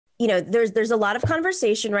there's a lot of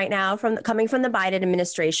conversation right now coming from the Biden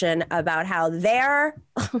administration about how their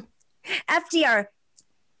FDR,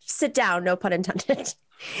 sit down, no pun intended,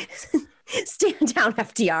 stand down,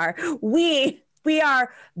 FDR. We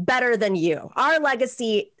are better than you. Our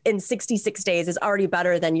legacy in 66 days is already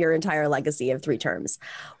better than your entire legacy of 3 terms.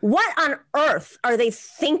 What on earth are they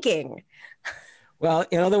thinking? Well,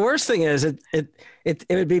 the worst thing is it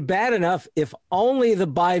would be bad enough if only the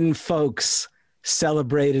Biden folks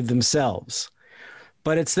celebrated themselves.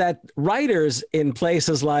 But it's that writers in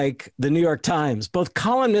places like the New York Times, both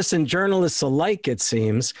columnists and journalists alike, it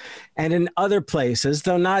seems, and in other places,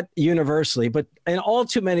 though not universally, but in all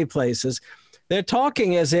too many places, they're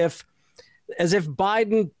talking as if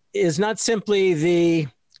Biden is not simply the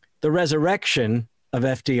resurrection of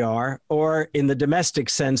FDR, or in the domestic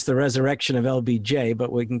sense, the resurrection of LBJ, but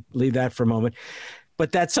we can leave that for a moment,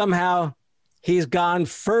 but that somehow he's gone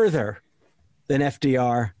further than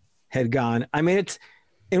FDR had gone. I mean, it's,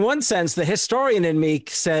 in one sense, the historian in me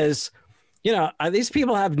says, these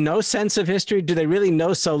people have no sense of history. Do they really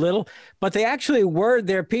know so little? But they actually word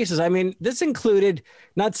their pieces. I mean, this included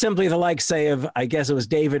not simply the like, say, of, I guess it was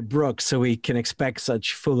David Brooks, so we can expect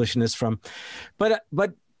such foolishness from, but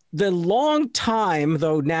the long time,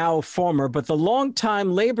 though now former, but the long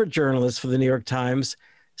time labor journalist for the New York Times,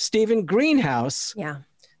 Stephen Greenhouse,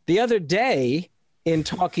 the other day in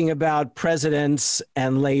talking about presidents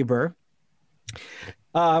and labor,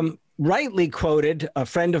 rightly quoted a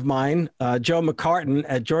friend of mine, Joe McCartan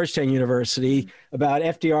at Georgetown University, about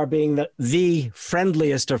FDR being the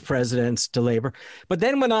friendliest of presidents to labor, but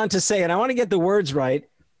then went on to say, and I want to get the words right,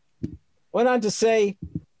 went on to say,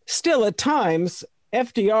 still at times,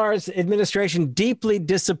 FDR's administration deeply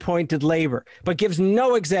disappointed labor, but gives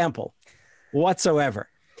no example whatsoever.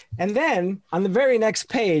 And then on the very next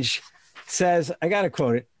page says, I got to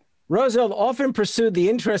quote it, Roosevelt often pursued the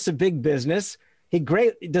interests of big business.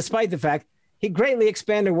 Despite the fact he greatly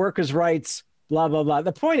expanded workers' rights, blah, blah, blah.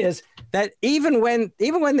 The point is that even when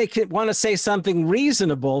they want to say something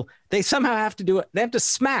reasonable, they somehow have to do it. They have to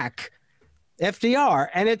smack FDR,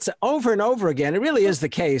 and it's over and over again. It really is the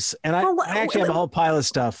case. And I actually have a whole pile of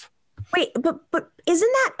stuff. Wait, but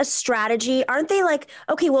isn't that a strategy? Aren't they like,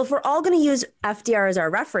 okay, well, if we're all going to use FDR as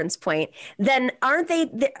our reference point, then aren't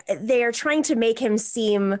they are trying to make him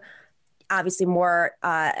seem obviously more,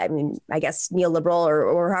 I guess neoliberal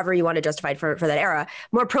or however you want to justify it for that era,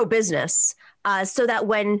 more pro-business, so that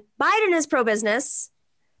when Biden is pro-business,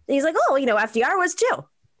 he's like, oh, FDR was too.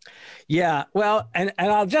 Yeah, well, and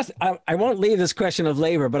I won't leave this question of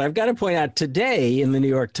labor, but I've got to point out today in the New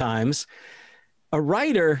York Times, a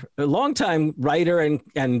longtime writer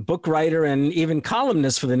and book writer and even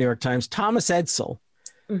columnist for the New York Times, Thomas Edsall,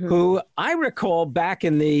 who I recall back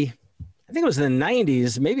in I think it was in the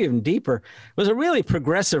 90s, maybe even deeper, was a really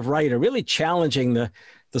progressive writer, really challenging the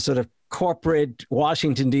sort of corporate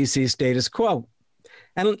Washington, D.C. status quo.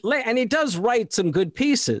 And he does write some good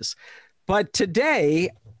pieces. But today,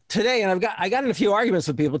 and I got in a few arguments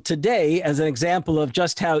with people today as an example of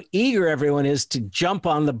just how eager everyone is to jump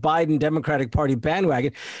on the Biden Democratic Party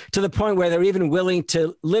bandwagon, to the point where they're even willing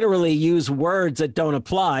to literally use words that don't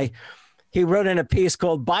apply. He wrote in a piece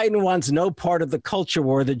called "Biden Wants No Part of the Culture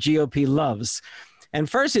War the GOP Loves." And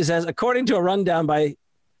first he says, according to a rundown by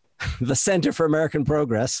the Center for American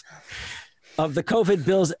Progress of the COVID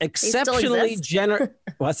bill's exceptionally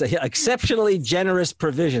generous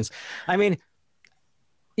provisions. I mean,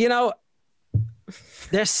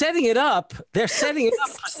 they're setting it up.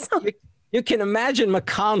 You can imagine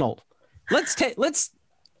McConnell. Let's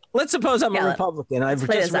suppose I'm a Republican. I've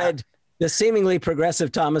just read the seemingly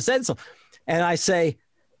progressive Thomas Edsall. And I say,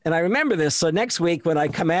 and I remember this. So next week when I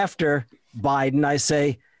come after Biden, I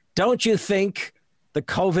say, don't you think the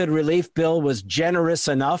COVID relief bill was generous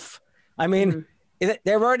enough? I mean,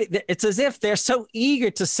 it's as if they're so eager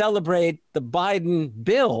to celebrate the Biden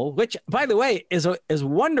bill, which, by the way, is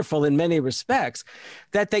wonderful in many respects,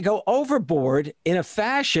 that they go overboard in a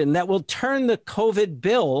fashion that will turn the COVID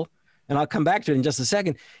bill, and I'll come back to it in just a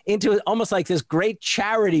second, into almost like this great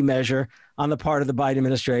charity measure on the part of the Biden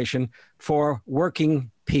administration for working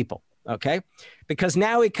people, okay? Because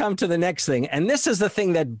now we come to the next thing, and this is the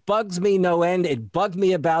thing that bugs me no end. It bugged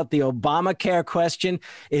me about the Obamacare question.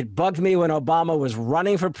 It bugged me when Obama was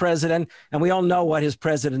running for president, and we all know what his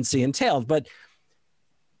presidency entailed. But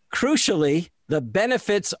crucially, the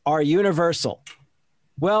benefits are universal.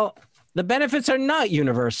 Well, the benefits are not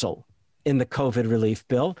universal in the COVID relief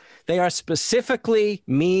bill. They are specifically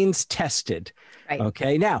means tested. Right.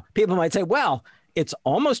 Okay. Now, people might say, well, it's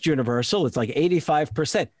almost universal. It's like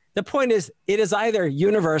 85%. The point is, it is either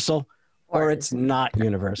universal or it's not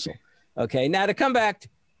universal. Okay. Now, to come back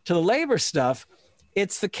to the labor stuff,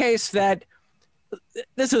 it's the case that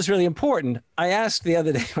this is really important. I asked the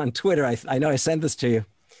other day on Twitter, I know I sent this to you.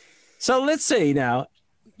 So let's see now,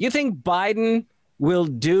 you think Biden will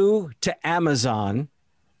do to Amazon,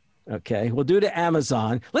 okay, will do to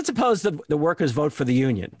Amazon. Let's suppose the workers vote for the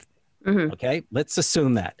union, okay? Let's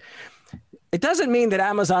assume that. It doesn't mean that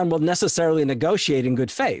Amazon will necessarily negotiate in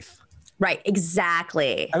good faith. Right,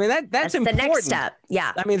 exactly. I mean, that's important. The next step,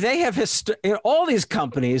 yeah. I mean, they have all these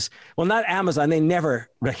companies, well, not Amazon, they never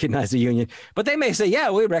recognize the union, but they may say,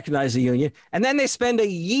 yeah, we recognize the union. And then they spend a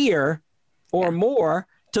year or more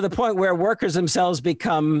to the point where workers themselves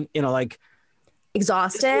become, like,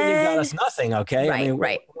 exhausted. This union got us nothing, okay? Right, I mean,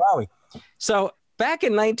 right. Where are we? So back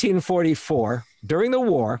in 1944, during the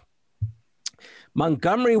war,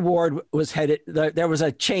 Montgomery Ward was headed, there was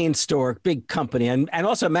a chain store, big company, and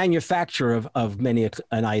also a manufacturer of many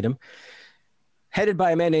an item, headed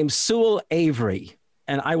by a man named Sewell Avery.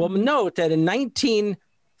 And I will note that in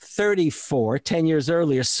 1934, 10 years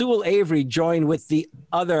earlier, Sewell Avery joined with the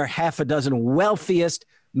other half a dozen wealthiest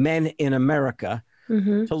men in America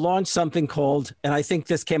to launch something called, and I think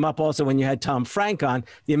this came up also when you had Tom Frank on,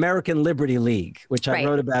 the American Liberty League, which I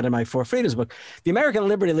wrote about in my Four Freedoms book. The American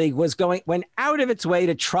Liberty League went out of its way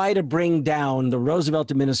to try to bring down the Roosevelt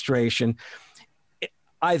administration,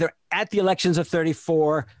 either at the elections of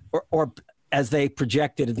 34 or as they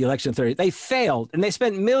projected at the election of 30. They failed, and they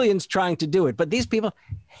spent millions trying to do it. But these people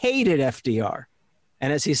hated FDR.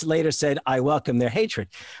 And as he later said, I welcome their hatred.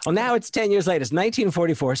 Well, now it's 10 years later. It's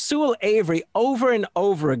 1944. Sewell Avery, over and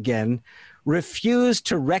over again, refused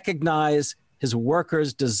to recognize his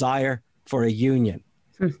workers' desire for a union.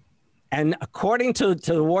 And according to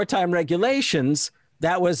the wartime regulations,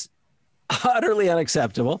 that was utterly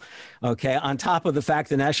unacceptable. Okay, on top of the fact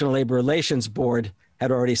the National Labor Relations Board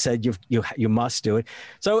had already said you must do it.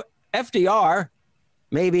 So FDR,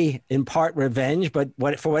 maybe in part revenge, but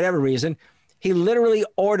for whatever reason, he literally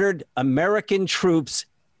ordered American troops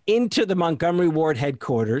into the Montgomery Ward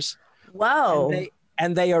headquarters. Whoa.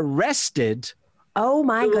 And they arrested. Oh,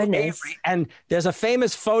 my goodness. Avery. And there's a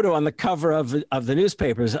famous photo on the cover of the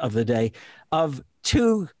newspapers of the day of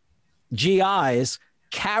two GIs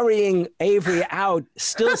carrying Avery out,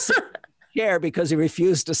 still sitting in the chair because he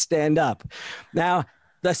refused to stand up. Now,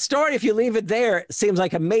 the story, if you leave it there, seems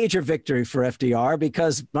like a major victory for FDR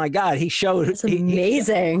because, my God, he showed. It's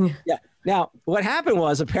amazing. Yeah. Now, what happened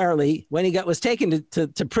was apparently when he was taken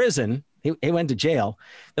to prison, he went to jail.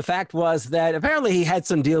 The fact was that apparently he had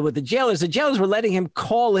some deal with the jailers. The jailers were letting him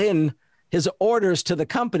call in his orders to the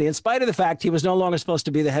company, in spite of the fact he was no longer supposed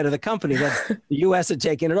to be the head of the company, that the U.S. had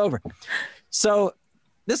taken it over. So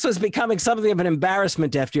this was becoming something of an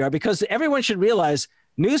embarrassment to FDR because everyone should realize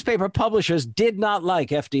newspaper publishers did not like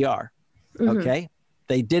FDR. Okay.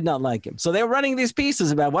 They did not like him. So they were running these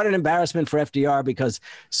pieces about what an embarrassment for FDR because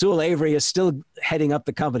Sewell Avery is still heading up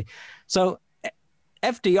the company. So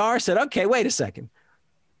FDR said, okay, wait a second.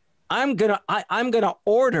 I'm gonna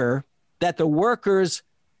order that the workers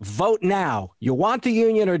vote now. You want the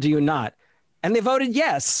union or do you not? And they voted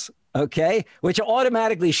yes, okay, which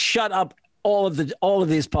automatically shut up all of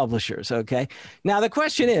these publishers, okay? Now the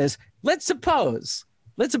question is, let's suppose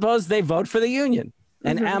they vote for the union.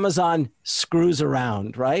 And Amazon screws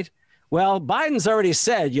around, right? Well, Biden's already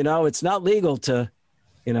said, it's not legal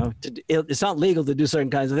it's not legal to do certain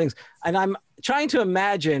kinds of things. And I'm trying to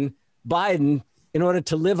imagine Biden, in order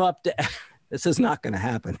to live up to, this is not going to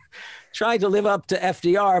happen, trying to live up to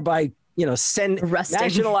FDR by,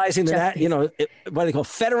 nationalizing what they call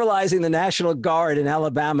federalizing the National Guard in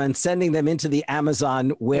Alabama and sending them into the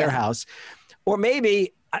Amazon warehouse. Yeah. Or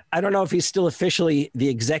maybe, I don't know if he's still officially the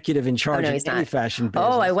executive in charge of any fashion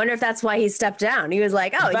business. Oh, I wonder if that's why he stepped down. He was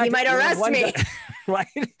like, he might arrest me. Right?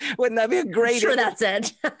 Wouldn't that be a great... Sure, that's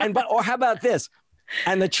it. Or how about this?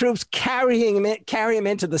 And the troops carry him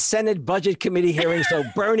into the Senate Budget Committee hearing so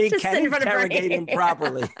Bernie can interrogate him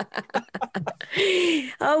properly.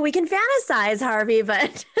 Oh, we can fantasize, Harvey,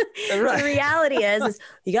 but the reality is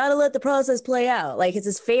you got to let the process play out. Like it's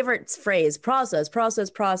his favorite phrase, process,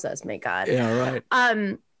 my God. Yeah, right.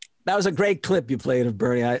 That was a great clip you played of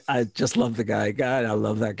Bernie. I just love the guy. God, I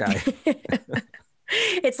love that guy.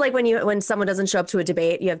 It's like when someone doesn't show up to a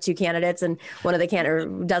debate, you have two candidates and one of the candidates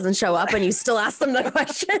doesn't show up and you still ask them the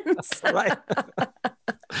questions. Right.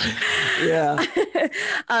 Yeah.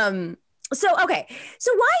 So why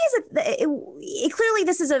is it clearly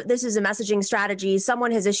this is a messaging strategy.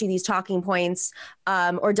 Someone has issued these talking points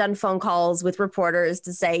or done phone calls with reporters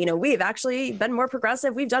to say, we've actually been more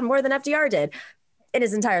progressive. We've done more than FDR did in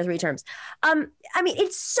his entire 3 terms. I mean,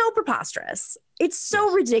 it's so preposterous. It's so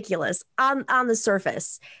ridiculous on the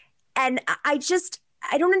surface. And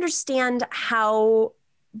I don't understand how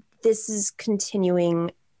this is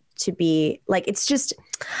continuing to be like, it's just.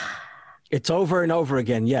 It's over and over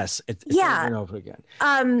again. Yes. It's over and over again.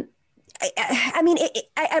 I mean,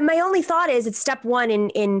 my only thought is it's step one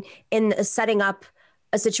in setting up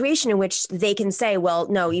a situation in which they can say, well,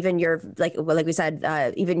 no, even your, like we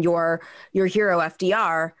said, even your hero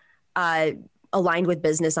FDR aligned with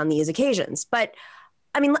business on these occasions. But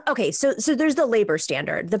I mean, okay, so there's the labor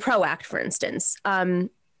standard, the PRO Act, for instance.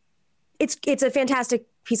 It's a fantastic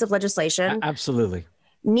piece of legislation. Absolutely.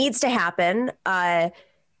 Needs to happen.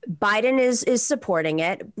 Biden is supporting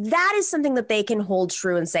it. That is something that they can hold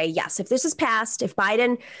true and say, yes, if this is passed, if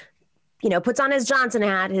Biden, puts on his Johnson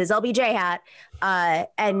hat, his LBJ hat,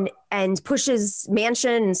 and pushes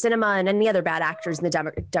Manchin and Sinema and any other bad actors in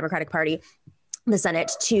the Democratic Party, the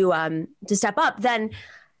Senate, to step up, then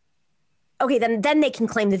they can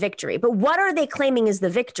claim the victory. But what are they claiming is the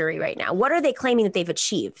victory right now? What are they claiming that they've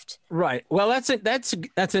achieved? Right. Well, that's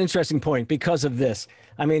an interesting point because of this.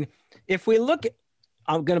 I mean, if we look,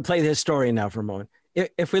 I'm going to play the historian now for a moment.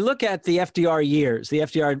 If we look at the FDR years, the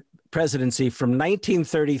FDR presidency from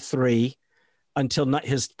 1933 until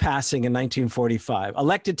his passing in 1945,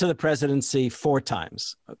 elected to the presidency 4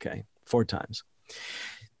 times. Okay, 4 times.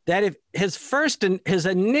 That if his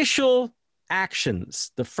initial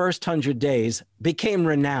actions, the first 100 days, became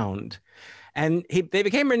renowned. And they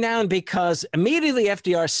became renowned because immediately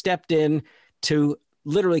FDR stepped in to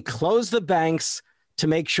literally close the banks to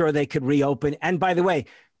make sure they could reopen. And by the way,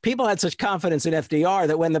 people had such confidence in FDR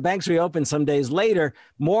that when the banks reopened some days later,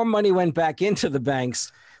 more money went back into the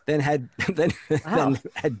banks than had.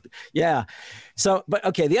 So, but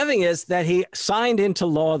okay, the other thing is that he signed into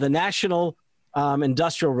law the National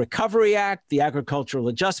Industrial Recovery Act, the Agricultural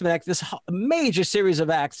Adjustment Act, this major series of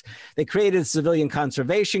acts. They created the Civilian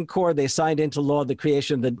Conservation Corps. They signed into law the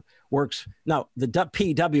creation of the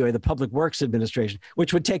PWA, the Public Works Administration,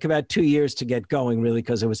 which would take about 2 years to get going, really,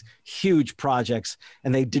 because it was huge projects,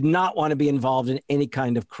 and they did not want to be involved in any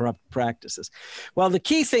kind of corrupt practices. Well, the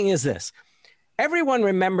key thing is this. Everyone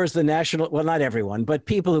remembers the well, not everyone, but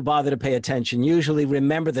people who bother to pay attention usually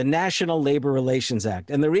remember the National Labor Relations Act.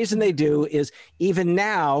 And the reason they do is even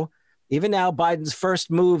now, Biden's first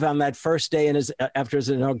move on that first day after his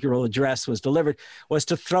inaugural address was delivered was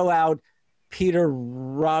to throw out Peter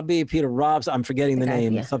Robbs, I'm forgetting the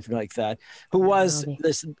name, something like that, who was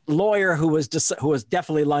this lawyer who was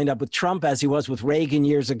definitely lined up with Trump, as he was with Reagan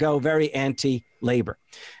years ago, very anti-labor.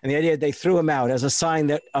 And the idea they threw him out as a sign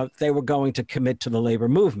that they were going to commit to the labor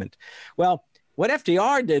movement. Well, what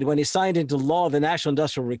FDR did when he signed into law the National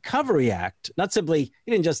Industrial Recovery Act, he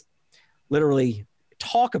didn't just literally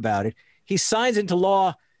talk about it, he signs into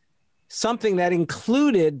law something that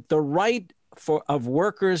included the right of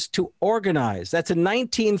workers to organize. That's in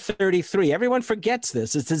 1933. Everyone forgets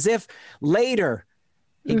this. It's as if later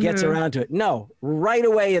he gets around to it. No, right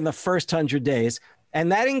away in the first 100 days.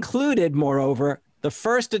 And that included, moreover, the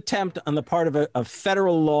first attempt on the part of a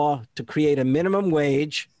federal law to create a minimum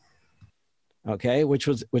wage, okay, which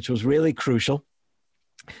was really crucial.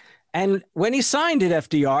 And when he signed it,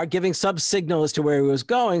 FDR, giving some signal as to where he was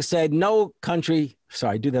going, said no company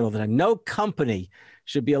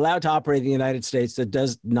should be allowed to operate in the United States that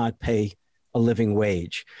does not pay a living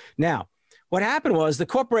wage. Now, what happened was the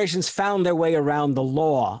corporations found their way around the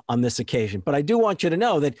law on this occasion. But I do want you to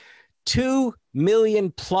know that 2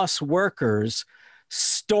 million plus workers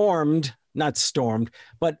not stormed,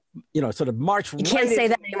 but, sort of marched. You can't say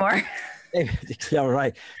that anymore. Yeah,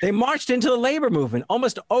 right. They marched into the labor movement.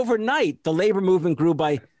 Almost overnight, the labor movement grew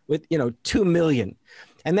with 2 million.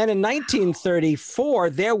 And then in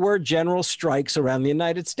 1934, there were general strikes around the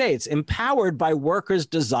United States, empowered by workers'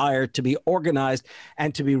 desire to be organized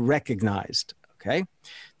and to be recognized. Okay.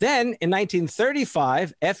 Then in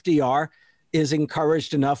 1935, FDR is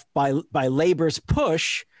encouraged enough by labor's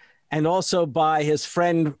push and also by his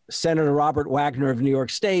friend, Senator Robert Wagner of New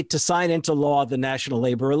York State, to sign into law the National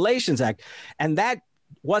Labor Relations Act. And that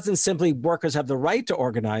wasn't simply workers have the right to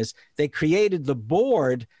organize. They created the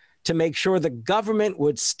board to make sure the government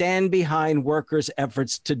would stand behind workers'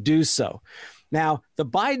 efforts to do so. Now, the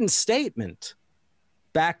Biden statement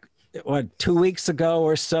back, 2 weeks ago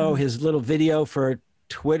or so, his little video for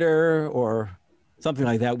Twitter or something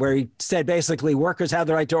like that, where he said basically workers have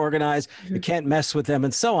the right to organize, you can't mess with them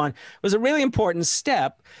and so on, was a really important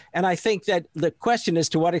step. And I think that the question is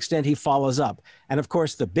to what extent he follows up. And of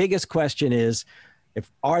course, the biggest question is,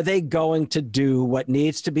 are they going to do what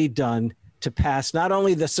needs to be done to pass not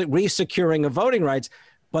only the resecuring of voting rights,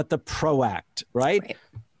 but the PRO Act, right?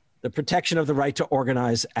 The Protection of the Right to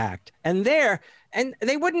Organize Act. And there, And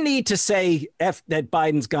they wouldn't need to say that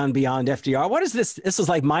Biden's gone beyond FDR. What is this? This is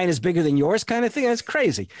like mine is bigger than yours kind of thing. That's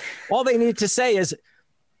crazy. All they need to say is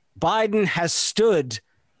Biden has stood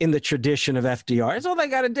in the tradition of FDR. That's all they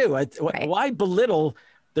got to do. Right. Why belittle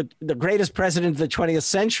the greatest president of the 20th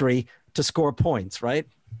century to score points, right?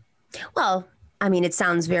 Well, I mean, it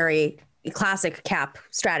sounds very classic Cap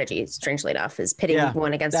strategy, strangely enough, is pitting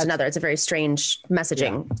one against another. It's a very strange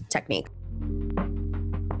messaging technique.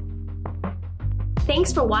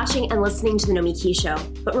 Thanks for watching and listening to The Nomiki Show.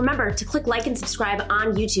 But remember to click like and subscribe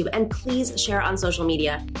on YouTube, and please share on social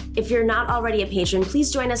media. If you're not already a patron,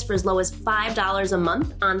 please join us for as low as $5 a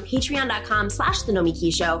month on patreon.com/The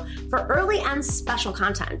Nomiki Show for early and special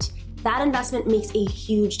content. That investment makes a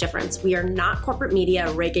huge difference. We are not corporate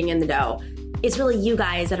media raking in the dough. It's really you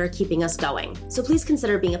guys that are keeping us going. So please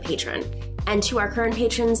consider being a patron. And to our current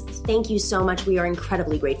patrons, thank you so much. We are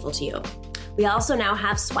incredibly grateful to you. We also now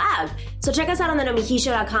have swag. So check us out on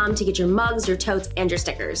thenomikishow.com to get your mugs, your totes, and your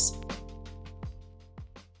stickers.